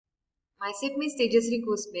Myself Miss Tejasri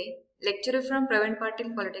Kusbe, lecturer from Praveen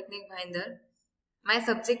Patil Polytechnic, Bhayandar. My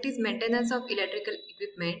subject is maintenance of electrical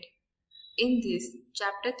equipment. In this,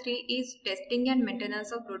 chapter 3 is testing and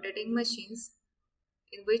maintenance of rotating machines,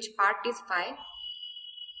 in which part is 5,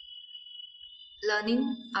 learning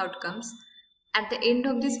outcomes. At the end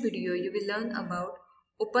of this video, you will learn about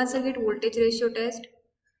open circuit voltage ratio test,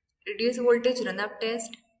 reduced voltage run-up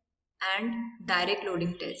test, and direct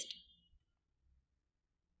loading test.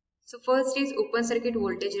 So first is open circuit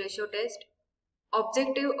voltage ratio test.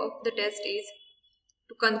 Objective of the test is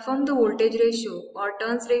to confirm the voltage ratio or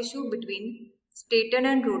turns ratio between stator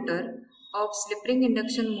and rotor of slip ring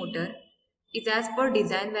induction motor is as per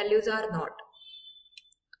design values or not.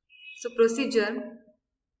 So procedure: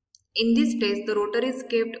 in this test, the rotor is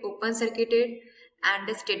kept open circuited and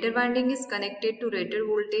the stator winding is connected to rated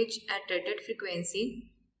voltage at rated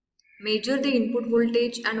frequency. Measure the input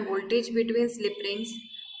voltage and voltage between slip rings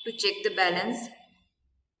to check the balance.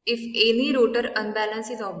 If any rotor unbalance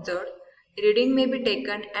is observed, reading may be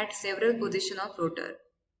taken at several positions of rotor.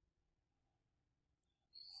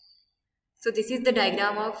 So this is the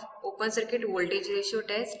diagram of open circuit voltage ratio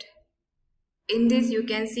test. In this you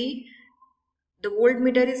can see the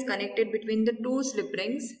voltmeter is connected between the two slip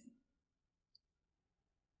rings,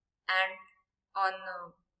 and on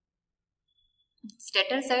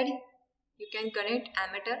stator side you can connect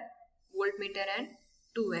ammeter, voltmeter and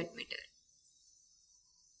 2 wattmeter.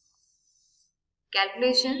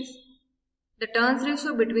 Calculations: the turns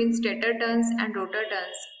ratio between stator turns and rotor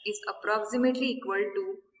turns is approximately equal to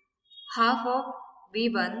half of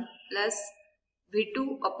V1 plus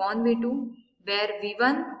V2 upon V2, where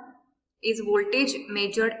V1 is voltage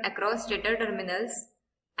measured across stator terminals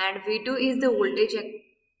and V2 is the voltage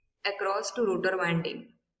across to rotor winding.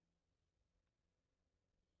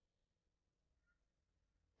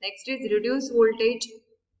 Next is reduced voltage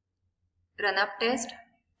run-up test.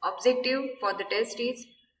 Objective for the test is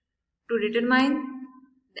to determine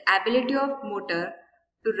the ability of motor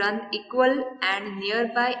to run equal and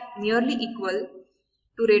nearly equal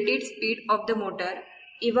to rated speed of the motor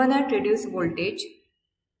even at reduced voltage.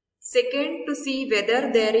 Second, to see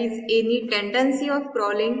whether there is any tendency of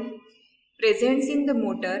crawling present in the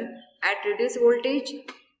motor at reduced voltage.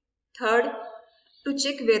 Third, to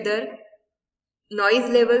check whether noise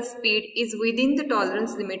level speed is within the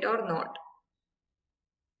tolerance limit or not.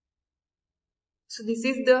 So this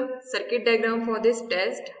is the circuit diagram for this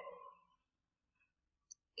test.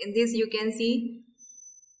 In this you can see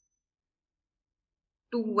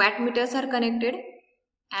 2 wattmeters are connected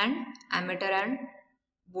and ammeter and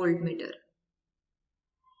voltmeter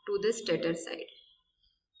to the stator side.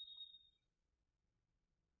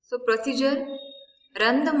 So procedure: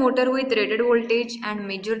 run the motor with rated voltage and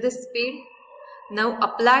measure the speed. Now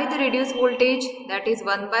apply the reduced voltage, that is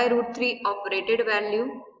 1 by root 3 of rated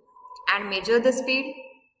value, and measure the speed.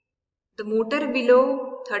 The motor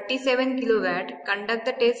below 37 kW, conduct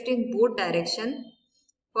the test in both directions.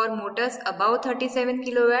 For motors above 37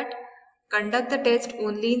 kW, conduct the test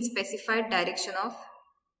only in specified direction of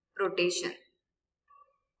rotation.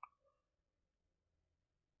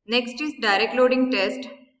 Next is direct loading test,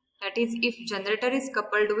 that is if generator is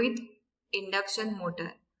coupled with induction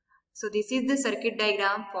motor. So this is the circuit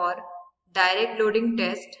diagram for direct loading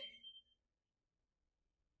test.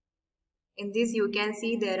 In this you can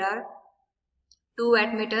see there are 2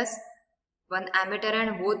 wattmeters, 1 ammeter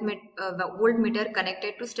and voltmeter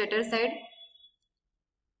connected to stator side,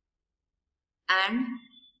 and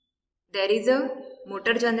there is a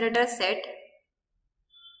motor generator set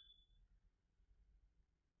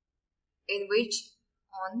in which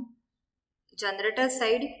on generator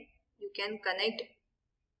side you can connect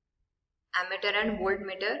ammeter and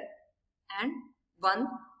voltmeter and one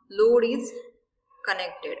load is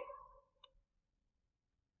connected.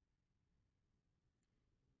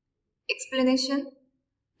 Explanation: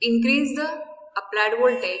 increase the applied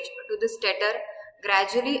voltage to the stator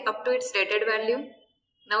gradually up to its rated value.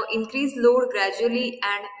 Now increase load gradually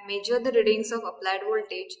and measure the readings of applied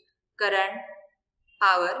voltage, current,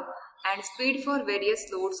 power and speed for various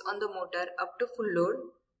loads on the motor up to full load.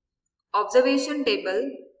 Observation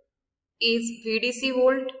table is VDC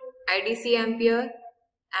volt, IDC ampere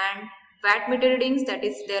and wattmeter readings, that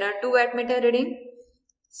is there are 2 wattmeter reading.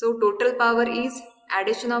 So total power is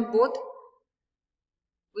addition of both,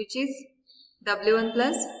 which is W1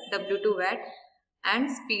 plus W2 watt,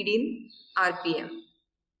 and speed in RPM.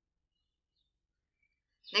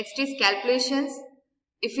 Next is calculations.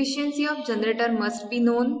 Efficiency of generator must be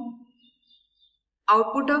known.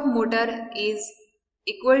 Output of motor is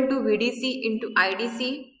equal to VDC into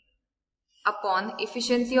IDC upon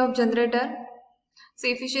efficiency of generator. So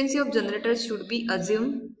efficiency of generator should be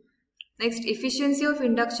assumed. Next, efficiency of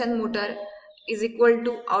induction motor is equal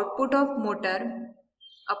to output of motor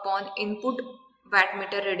upon input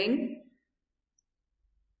wattmeter reading.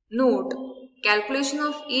 Note, calculation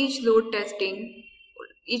of each load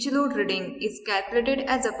reading is calculated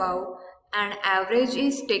as above and average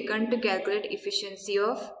is taken to calculate efficiency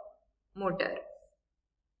of motor.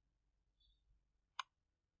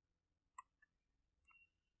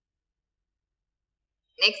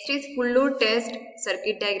 Next is full load test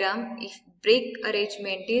circuit diagram if brake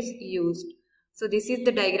arrangement is used. So this is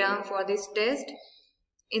the diagram for this test.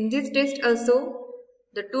 In this test also,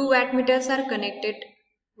 the two wattmeters are connected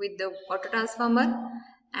with the auto transformer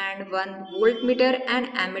and one voltmeter and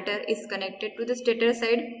ammeter is connected to the stator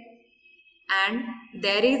side, and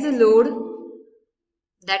there is a load,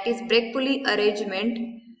 that is brake pulley arrangement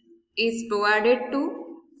is provided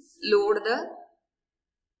to load the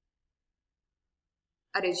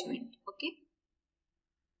arrangement. Okay.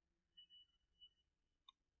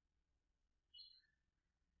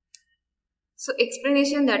 So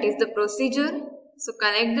explanation, that is the procedure. So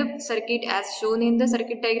connect the circuit as shown in the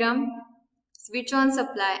circuit diagram. Switch on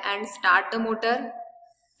supply and start the motor.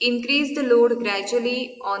 Increase the load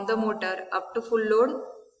gradually on the motor up to full load.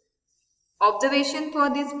 Observation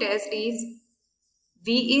for this test is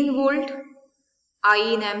V in volt, I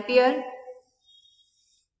in ampere.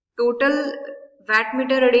 Total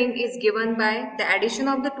wattmeter reading is given by the addition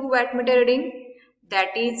of the two wattmeter reading,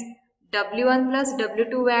 that is W1 plus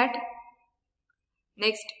W2 watt.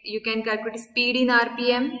 Next, you can calculate speed in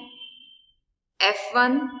RPM,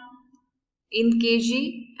 F1 in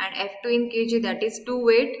kg and F2 in kg, that is 2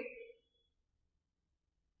 weight,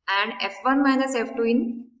 and F1 minus F2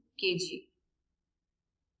 in kg.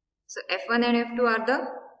 So F1 and F2 are the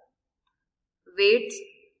weights.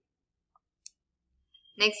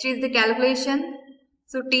 Next is the calculation.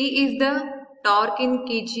 So T is the torque in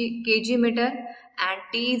kg meter and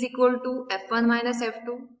T is equal to F1 minus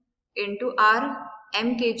F2 into R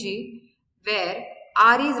mkg, where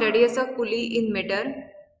R is radius of pulley in meter.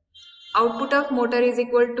 Output of motor is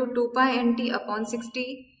equal to 2 pi nt upon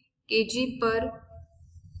 60 kg per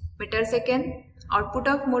meter second. Output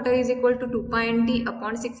of motor is equal to 2 pi nt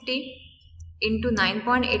upon 60 into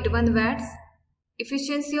 9.81 watts.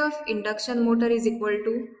 Efficiency of induction motor is equal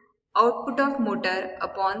to output of motor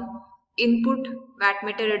upon input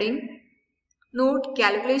wattmeter reading. Note,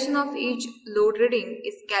 calculation of each load reading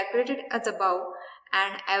is calculated as above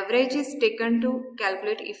and average is taken to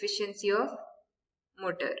calculate efficiency of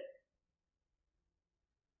motor.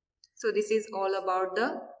 So this is all about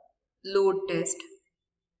the load test.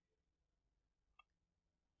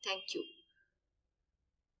 Thank you.